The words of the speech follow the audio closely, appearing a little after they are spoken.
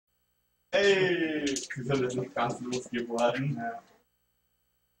Ey, wir sind nicht ganz losgeworden.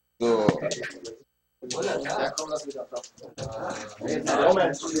 So. Ja, komm, lass wieder drauf.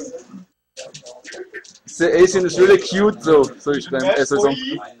 The Asian is really cute, so ich beim Essen.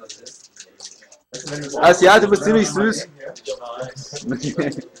 Asiate, du bist ziemlich süß.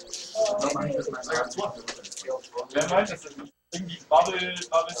 Wer meint das denn? Irgendwie Bubble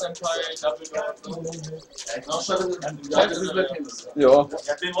Senpai, Double Ja.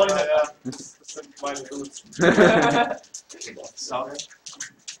 Ja, den wollte ich ja. Das sind meine Dudes. Sorry.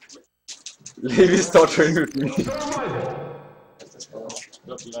 Levi is torturing with me.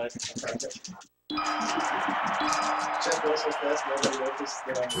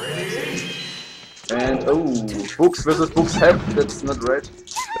 And Books versus Books Hype, that's not right.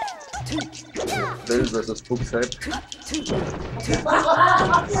 Beld versus Books Hype.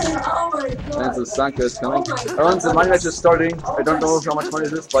 And the Sanka is coming. Around the money match is starting. I don't know how much money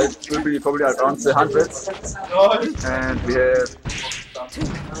it is, but it will be probably around the hundreds. And we have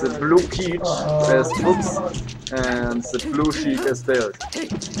the blue peach as Books and the blue sheep as Beld.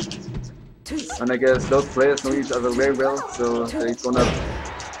 And I guess those players know each other very well, so they're gonna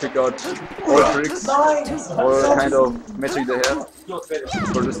pick out all tricks, all kind of magic they have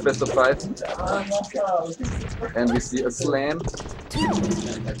for this best of 5. And we see a slam.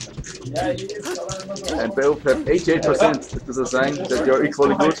 And both have 88%. This is a sign that you're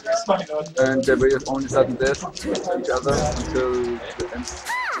equally good, and they will only sudden death each other until the end.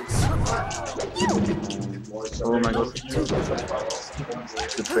 Oh my god.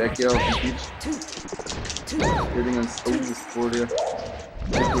 The back here of the beach. Hitting on this ball here.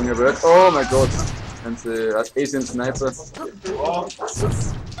 He's doing a work. Oh my god. And the Asian sniper.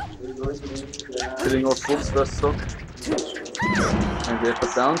 Hitting off Books first stock. And we have a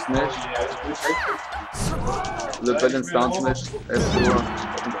down smash. The balanced down smash.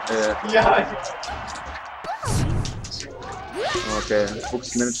 Okay,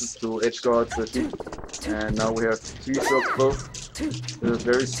 Books manages to edge guard the sheep. And now we have 3 stocks both. There's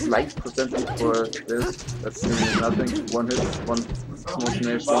a very slight percentage for this. That's nothing. 1 hit, 1 small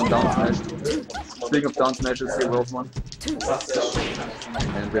smash, 1 down smash. Speaking of down smashes, here we have 1.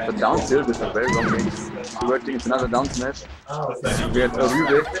 And we have a down tilt with a very long range. Converting into another down smash. We have a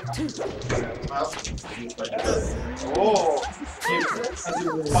replay.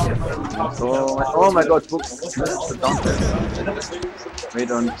 Oh my god, Books missed the down smash.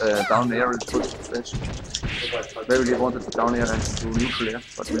 Made on down air and put smash. Maybe they wanted to down air and to neutral air,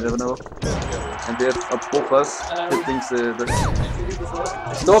 but we never know. And they have a Profas hitting the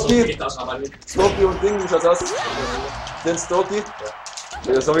Storky und Ding, wie schaut das? Den Storky?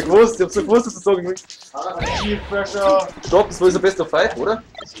 Das hab ich gewusst, ich hab's so gewusst, dass das Storky bringt. Stopp, das war unser Best of 5, oder?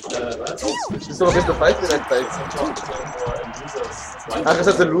 Das ist doch ein Best of 5 vielleicht bei. Ach, das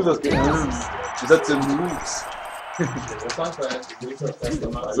hat den Losers gegeben. Das hat den Moves.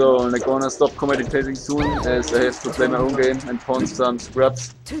 So, I'm gonna stop commentating soon as I have to play my own game and pawn some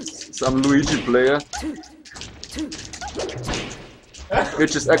scraps, some Luigi player,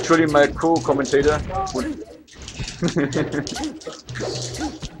 which is actually my co-commentator.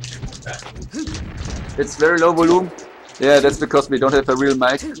 It's very low volume. Yeah, that's because we don't have a real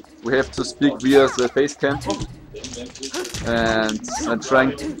mic. We have to speak via the face cam. And I'm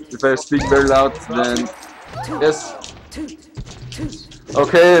trying, if I speak very loud, then yes.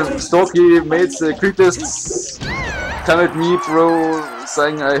 Okay, Storky made the quickest. Come at me, bro,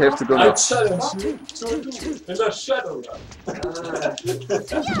 saying I have to go now. In der Shadow.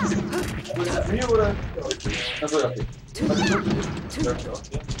 Mir oder? Achso, ja, okay.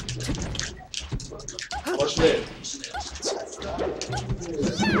 Oh, schnell.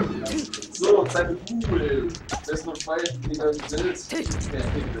 So, Zeit mit Google. Best of 5 gegen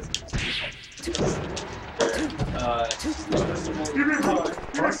Bild.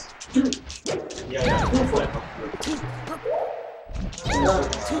 Was? Ja, ja, oh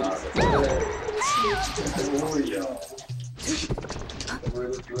ja.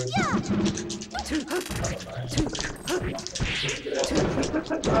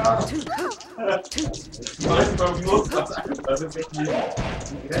 Das ist echt lieb.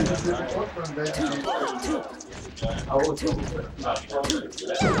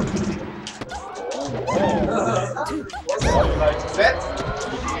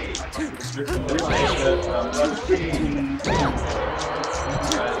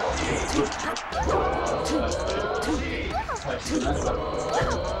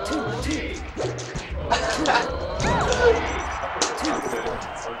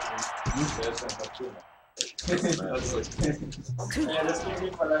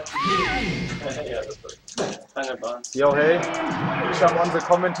 Yo, hey, I'm on the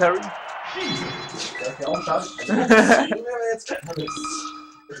commentary. Ja, auch schade.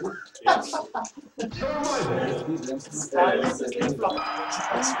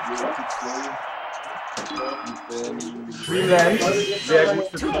 Greenland, sehr gut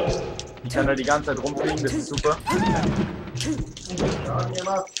für mich. Ich kann da die ganze Zeit rumfliegen, das ist super.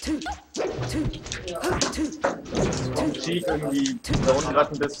 Schief irgendwie da unten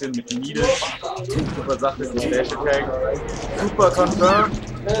gerade ein bisschen mit Needle. Super Sache mit dem Dash Attack. Super Confirm.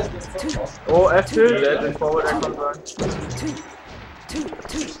 Oh, F-Tilt, der hat den Forward Air Confirm.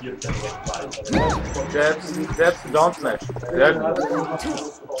 Jabs, Down Smash. Sehr gut.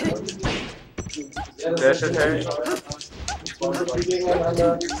 Dash Attack. Ich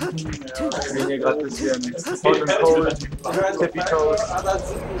bin hier gerade ein bisschen Hot and Cold, Tippy Toes.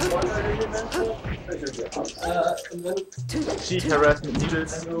 Cheat Harassment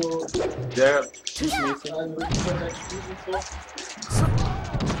Needles. Sehr cheat-mäßig.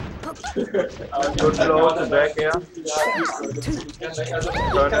 Good flow to back air.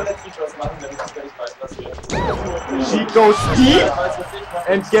 She goes deep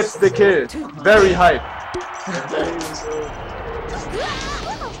and gets the kill. Very hype.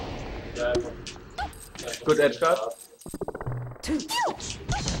 Good edge guard.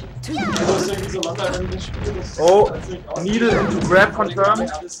 Oh, needle into grab confirm.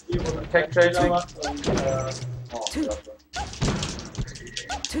 Tech chasing.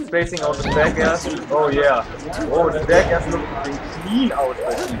 Spacing out the back air. Oh yeah. Oh, the back air is looking clean out.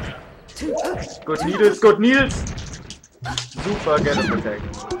 Good needles, good needles. Super get up attack.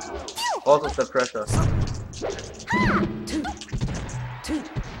 Also set pressure.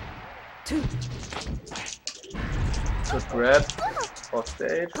 Good grab. Off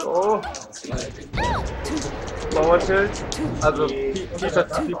stage. Oh. Power tilt. Also Peach hat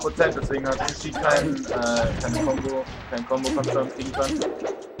 70%, deswegen hat sie kein Combo Confirm kriegen können.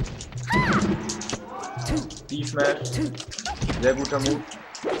 D-Smash. Sehr guter Move.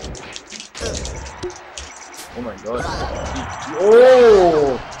 Oh mein Gott.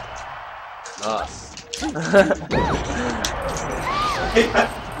 Oh! Krass.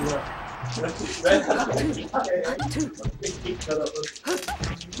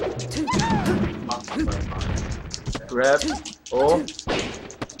 Grab. Oh.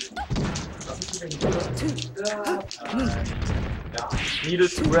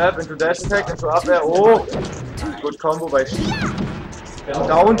 Needles to grab into dash attack, into up air. Oh. Good combo by Sheep.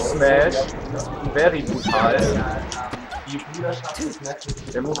 Down smash. Very brutal.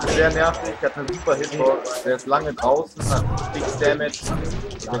 Der Move ist sehr nervig, hat einen super Hitbox, der ist lange draußen, hat Fix Damage,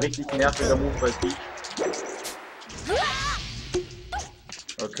 ein richtig nerviger Move bei Peach.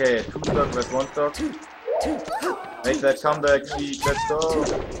 Okay, 2 Stock vs 1 Stock. Make that comeback, Sheep, let's go!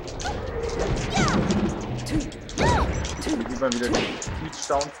 Hier sieht man wieder den Peach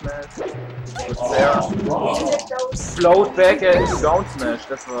Down Smash. Gut fair. Float back into Down Smash,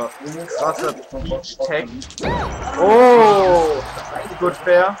 das war krasser Peach Tag. Oh! Good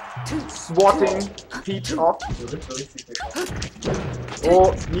fair. Swatting Peach off.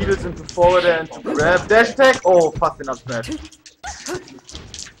 Oh, needles into forward and to grab. Dash tag. Oh, fast enough smash.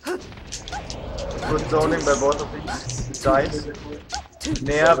 Good zoning by both of these guys.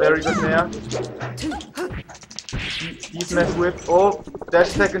 Nair, very good Nair. D-smash whip. Oh,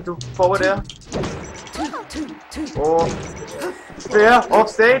 dash tag into forward air. Oh, fair, off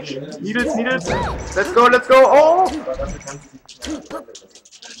stage. Needles, needles. Let's go, let's go. Oh!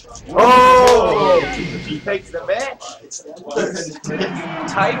 Oh! He takes the match.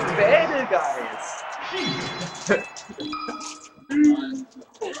 Tight battle, guys.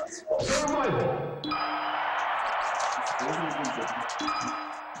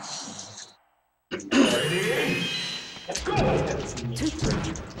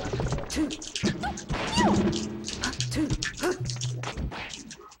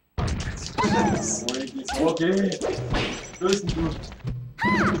 Okay.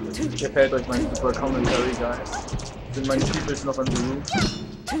 Gefällt euch mein super Commentary, guys? Sind meine Peoples noch in the room?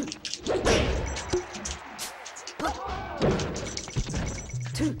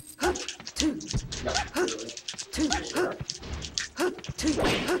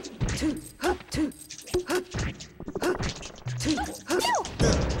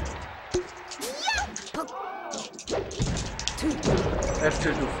 F2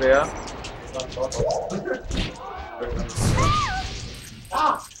 to fair.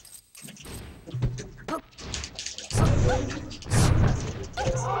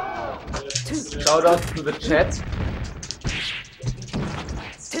 Shoutouts to the chat.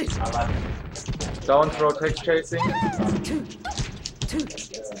 Down throw text chasing.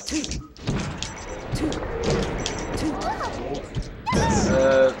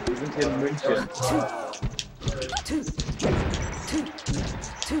 Wir sind in München.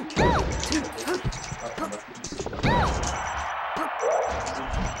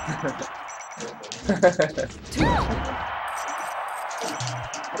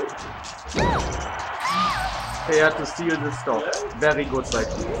 They had to steal the stop. Very good side.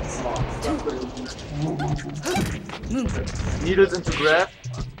 Needles into grab,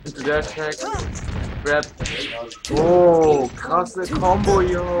 into dash attack, grab. Oh, krasse Combo,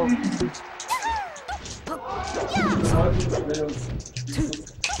 yo.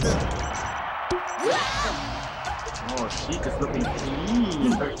 Oh, Sheik is looking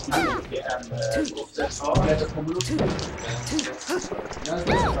clean.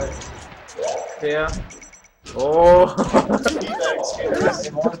 Fair. Oh.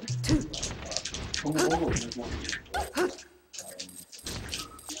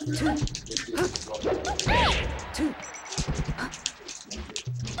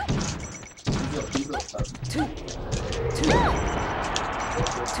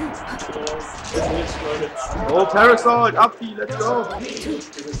 Oh, Parasol, up B, let's go.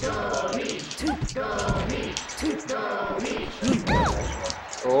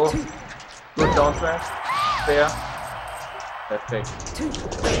 Oh, good down smash. Fair. Perfect.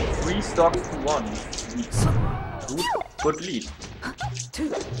 3 stocks to 1. Good lead.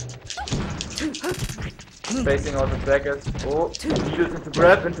 Spacing out the brackets. Oh, needles into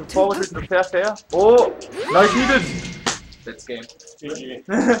grab, into forward, into fair. Oh, nice needles. That's game. GG.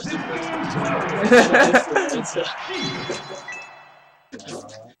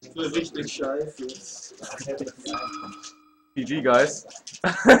 Richtig scheiße. GG, guys.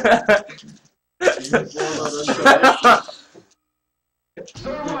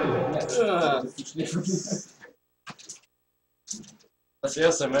 Das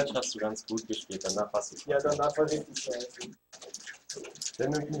erste Match hast du ganz gut gespielt, danach hast du. Ja, danach war richtig scheiße. Der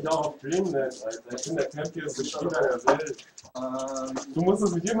nimmt mich auch auf Greenland, Alter. Ich bin der campierste Spieler der Welt. Du musst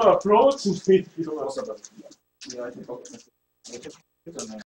es nicht immer approachen, Video. Ja, ich hab auch